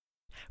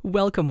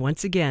Welcome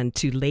once again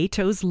to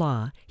Leto's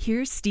Law.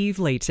 Here's Steve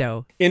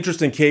Leto.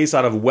 Interesting case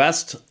out of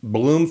West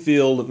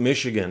Bloomfield,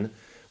 Michigan.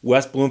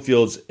 West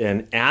Bloomfield's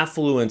an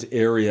affluent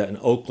area in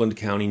Oakland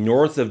County,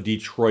 north of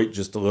Detroit,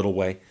 just a little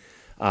way.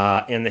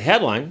 And the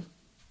headline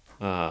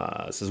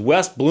says,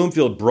 West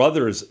Bloomfield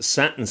brothers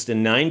sentenced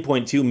in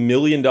 $9.2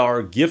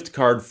 million gift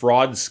card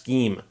fraud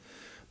scheme.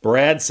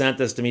 Brad sent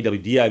this to me,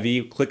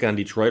 WDIV, click on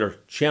Detroit, or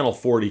Channel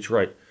 4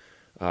 Detroit,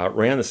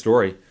 ran the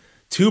story.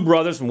 Two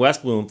brothers from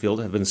West Bloomfield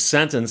have been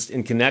sentenced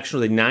in connection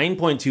with a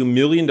 $9.2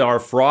 million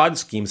fraud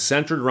scheme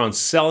centered around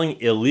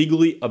selling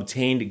illegally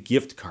obtained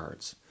gift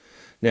cards.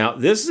 Now,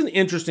 this is an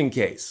interesting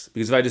case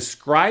because if I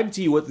describe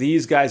to you what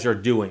these guys are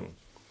doing,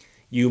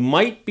 you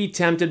might be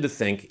tempted to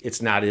think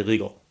it's not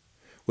illegal,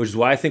 which is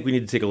why I think we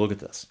need to take a look at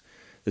this.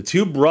 The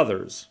two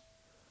brothers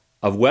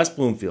of West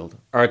Bloomfield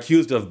are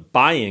accused of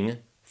buying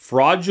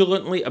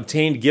fraudulently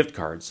obtained gift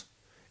cards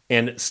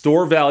and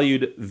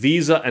store-valued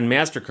Visa and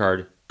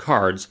MasterCard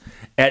cards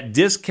at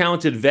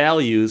discounted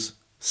values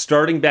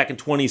starting back in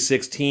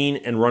 2016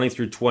 and running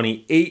through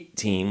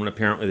 2018 when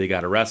apparently they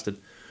got arrested.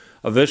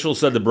 Officials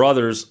said the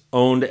brothers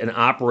owned and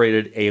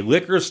operated a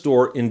liquor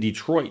store in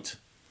Detroit,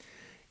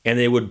 and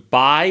they would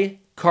buy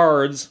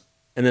cards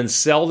and then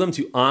sell them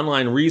to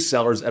online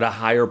resellers at a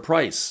higher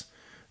price.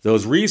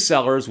 Those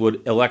resellers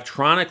would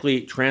electronically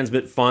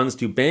transmit funds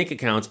to bank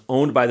accounts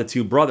owned by the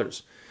two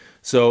brothers.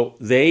 So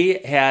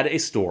they had a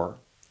store,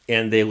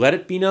 and they let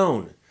it be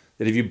known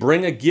that if you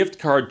bring a gift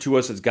card to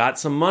us that's got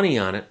some money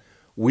on it,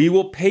 we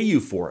will pay you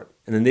for it.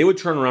 And then they would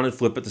turn around and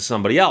flip it to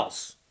somebody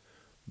else.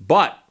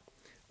 But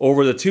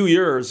over the 2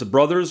 years, the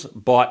brothers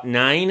bought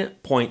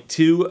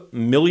 $9.2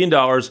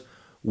 million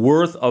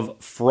worth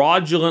of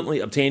fraudulently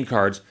obtained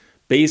cards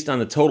based on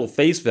the total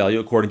face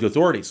value, according to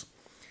authorities.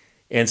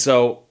 And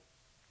so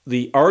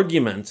the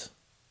argument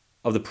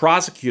of the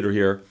prosecutor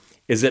here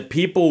is that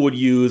people would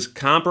use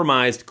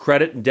compromised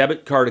credit and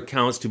debit card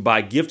accounts to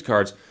buy gift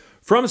cards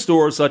from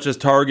stores such as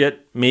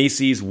Target,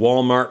 Macy's,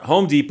 Walmart,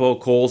 Home Depot,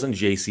 Kohl's, and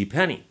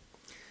JCPenney.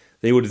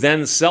 They would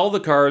then sell the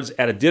cards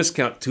at a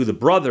discount to the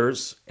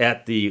brothers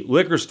at the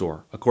liquor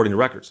store, according to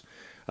records.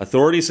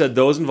 Authorities said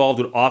those involved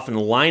would often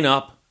line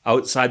up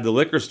outside the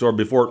liquor store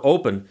before it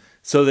opened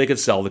so they could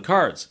sell the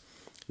cards.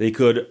 They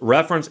could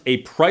reference a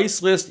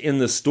price list in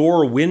the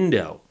store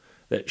window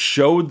that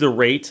showed the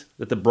rate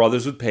that the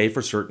brothers would pay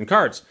for certain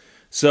cards.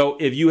 So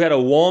if you had a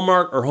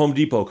Walmart or Home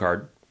Depot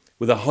card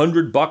with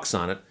 $100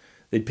 on it,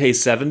 they'd pay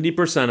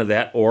 70% of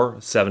that, or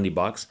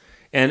 $70,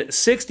 and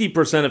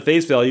 60% of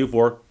face value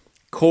for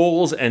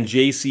Kohl's and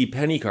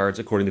JCPenney cards,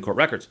 according to court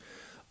records.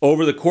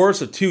 Over the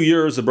course of 2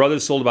 years, the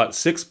brothers sold about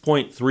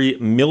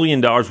 $6.3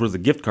 million worth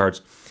of gift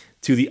cards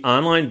to the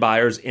online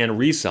buyers and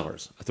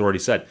resellers,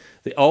 authorities said.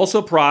 They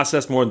also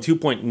processed more than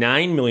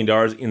 $2.9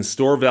 million in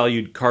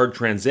store-valued card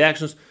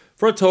transactions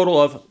for a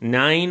total of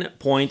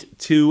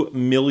 $9.2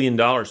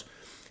 million.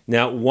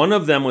 Now, one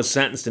of them was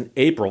sentenced in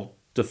April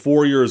to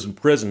 4 years in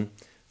prison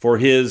for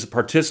his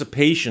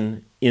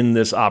participation in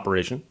this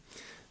operation.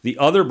 The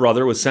other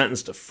brother was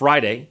sentenced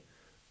Friday,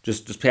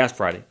 just past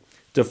Friday,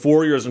 to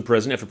 4 years in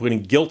prison after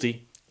pleading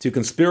guilty to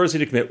conspiracy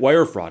to commit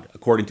wire fraud,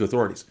 according to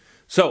authorities.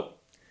 So,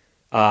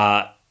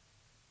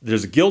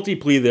 there's a guilty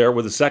plea there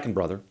with the second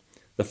brother.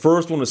 The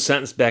first one was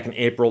sentenced back in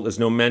April. There's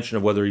no mention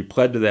of whether he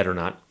pled to that or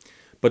not.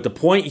 But the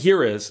point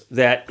here is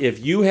that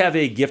if you have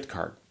a gift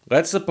card,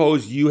 let's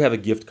suppose you have a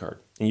gift card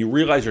and you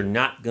realize you're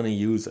not going to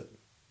use it,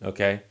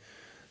 okay?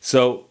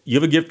 So you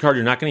have a gift card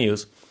you're not going to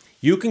use.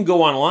 You can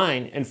go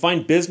online and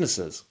find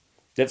businesses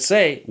that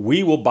say,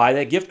 we will buy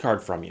that gift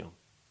card from you.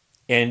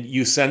 And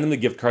you send them the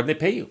gift card and they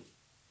pay you.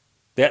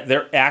 That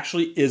there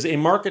actually is a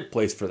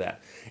marketplace for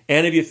that.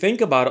 And if you think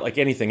about it like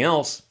anything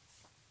else,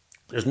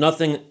 there's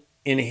nothing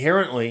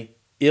inherently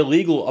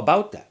illegal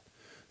about that.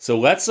 So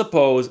let's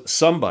suppose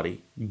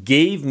somebody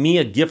gave me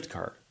a gift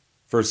card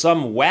for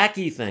some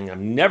wacky thing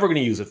I'm never going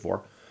to use it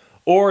for,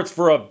 or it's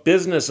for a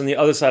business on the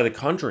other side of the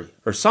country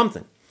or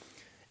something.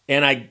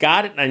 And I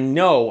got it and I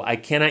know I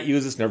cannot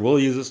use this, never will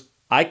use this.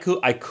 I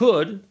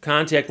could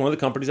contact one of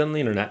the companies on the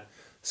internet,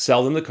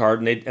 sell them the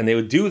card, and they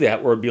would do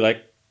that where it'd be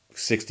like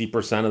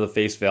 60% of the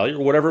face value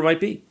or whatever it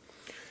might be.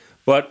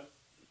 But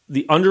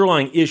the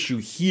underlying issue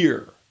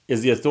here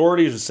is the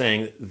authorities are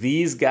saying that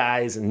these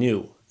guys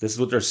knew. This is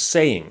what they're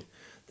saying.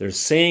 They're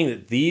saying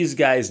that these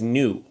guys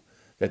knew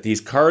that these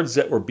cards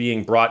that were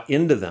being brought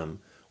into them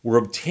were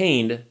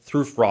obtained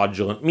through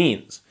fraudulent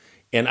means.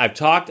 And I've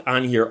talked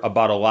on here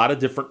about a lot of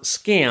different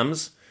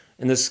scams,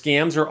 and the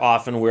scams are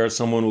often where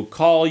someone will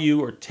call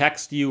you or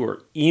text you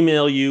or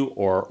email you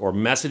or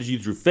message you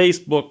through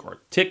Facebook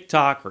or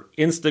TikTok or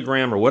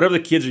Instagram or whatever the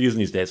kids are using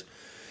these days.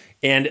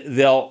 And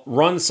they'll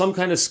run some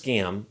kind of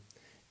scam,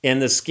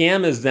 and the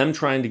scam is them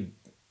trying to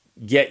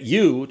get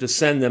you to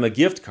send them a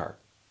gift card.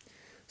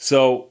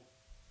 So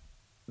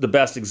the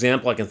best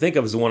example I can think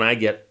of is the one I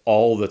get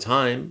all the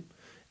time,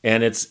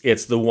 and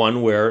it's the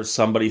one where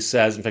somebody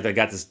says, in fact, I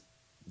got this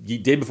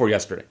day before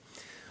yesterday,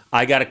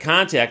 I got a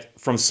contact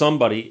from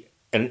somebody,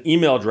 an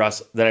email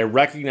address that I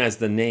recognize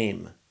the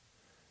name.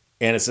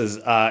 And it says,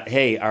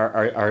 "Hey,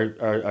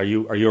 are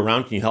you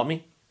around? Can you help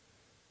me?"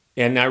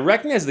 And I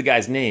recognize the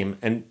guy's name,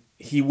 and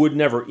he would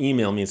never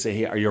email me and say,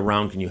 "Hey, are you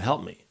around? Can you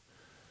help me?"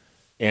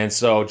 And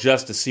so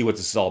just to see what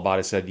this is all about,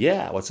 I said,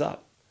 "Yeah, what's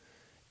up?"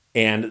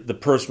 And the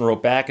person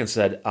wrote back and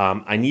said,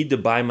 "I need to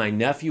buy my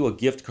nephew a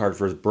gift card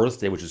for his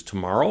birthday, which is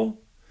tomorrow.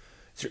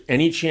 Is there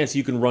any chance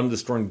you can run to the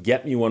store and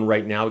get me one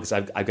right now? Because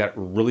I've got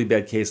a really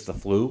bad case of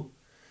the flu.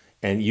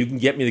 And you can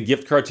get me the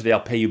gift card today.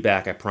 I'll pay you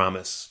back. I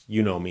promise.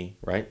 You know me,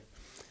 right?"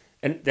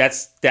 And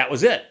that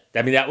was it.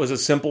 I mean, that was a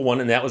simple one.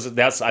 And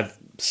I've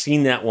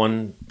seen that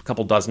one a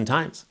couple dozen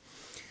times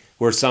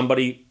where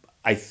somebody,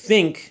 I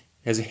think,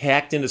 has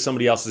hacked into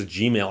somebody else's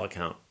Gmail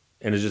account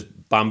and is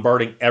just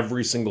bombarding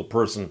every single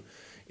person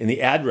in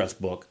the address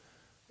book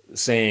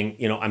saying,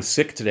 "I'm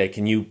sick today.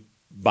 Can you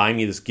buy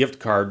me this gift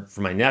card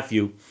for my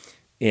nephew?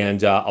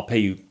 And I'll pay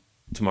you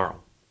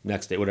tomorrow,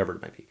 next day," whatever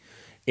it might be.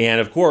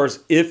 And of course,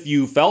 if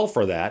you fell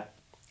for that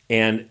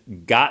and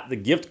got the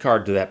gift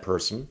card to that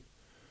person,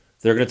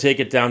 they're going to take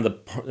it down to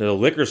the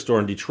liquor store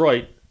in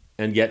Detroit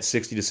and get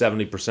 60 to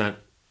 70%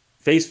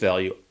 face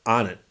value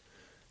on it.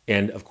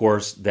 And of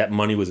course, that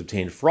money was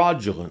obtained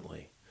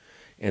fraudulently.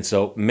 And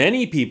so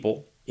many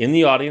people in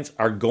the audience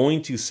are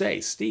going to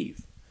say,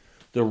 "Steve,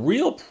 the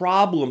real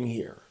problem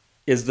here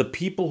is the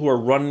people who are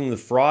running the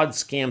fraud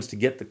scams to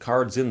get the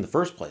cards in the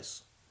first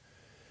place."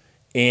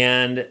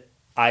 And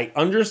I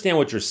understand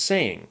what you're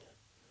saying,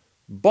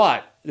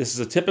 but this is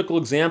a typical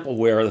example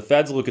where the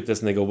feds look at this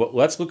and they go, "Well,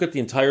 let's look at the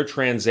entire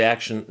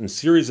transaction and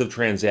series of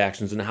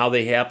transactions and how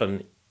they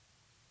happen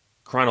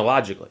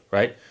chronologically,"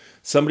 right?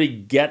 Somebody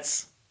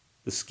gets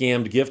the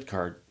scammed gift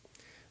card.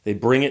 They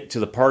bring it to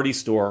the party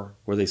store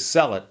where they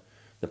sell it.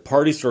 The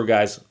party store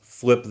guys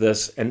flip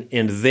this, and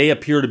they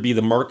appear to be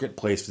the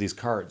marketplace for these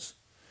cards.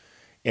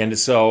 And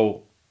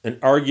so an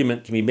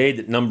argument can be made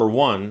that, number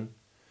one,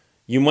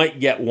 you might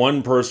get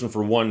one person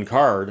for one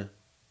card,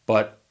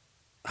 but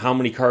how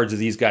many cards are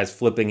these guys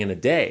flipping in a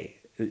day?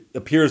 It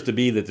appears to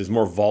be that there's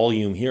more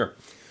volume here.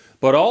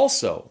 But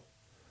also,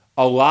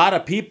 a lot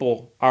of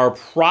people are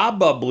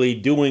probably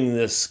doing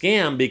this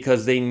scam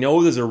because they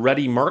know there's a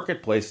ready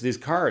marketplace for these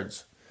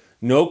cards.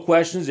 No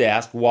questions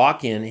asked,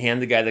 walk in,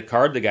 hand the guy the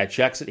card, the guy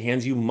checks it,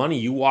 hands you money,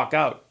 you walk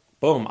out.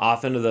 Boom,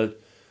 off into the,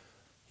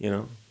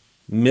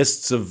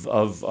 mists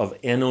of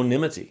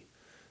anonymity.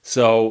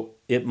 So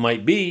it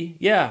might be,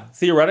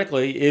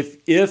 theoretically,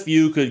 if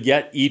you could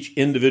get each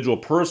individual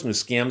person to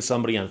scam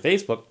somebody on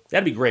Facebook,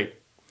 that'd be great.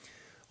 A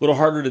little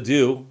harder to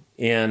do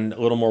and a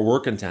little more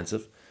work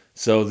intensive.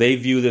 So they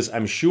view this,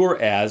 I'm sure,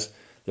 as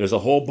there's a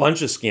whole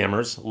bunch of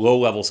scammers,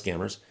 low-level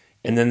scammers,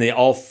 and then they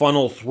all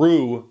funnel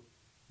through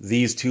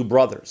these two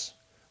brothers.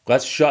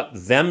 Let's shut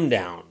them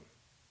down,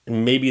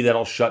 and maybe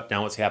that'll shut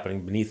down what's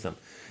happening beneath them.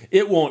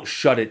 It won't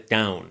shut it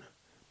down,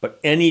 but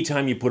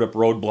anytime you put up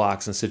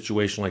roadblocks in a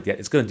situation like that,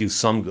 it's going to do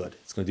some good.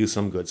 It's going to do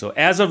some good. So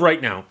as of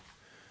right now,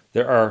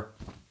 there are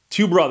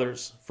two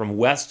brothers from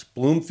West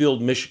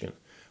Bloomfield, Michigan,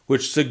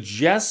 which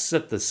suggests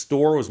that the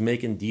store was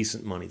making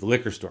decent money, the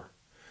liquor store,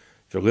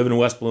 if you're living in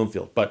West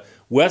Bloomfield. But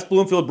West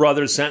Bloomfield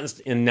brothers sentenced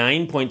in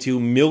 $9.2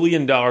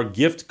 million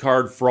gift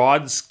card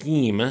fraud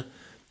scheme.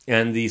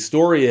 And the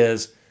story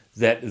is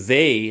that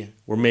they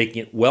were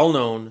making it well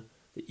known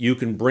that you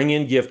can bring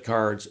in gift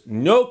cards,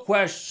 no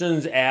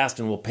questions asked,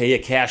 and we'll pay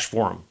you cash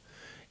for them.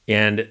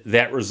 And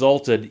that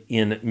resulted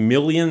in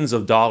millions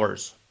of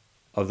dollars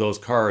of those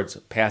cards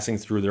passing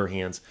through their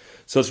hands.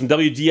 So it's from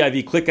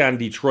WDIV. Click on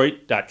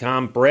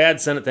Detroit.com.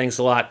 Brad sent it. Thanks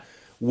a lot.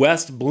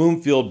 West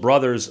Bloomfield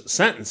brothers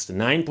sentenced to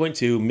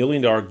 $9.2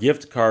 million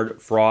gift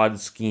card fraud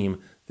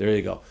scheme. There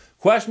you go.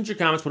 Questions or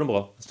comments, put them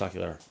below. Let's talk to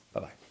you later.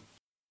 Bye-bye.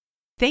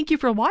 Thank you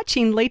for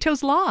watching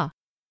Leto's Law.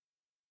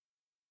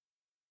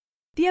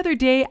 The other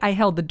day, I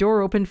held the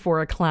door open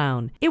for a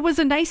clown. It was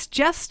a nice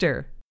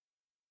jester.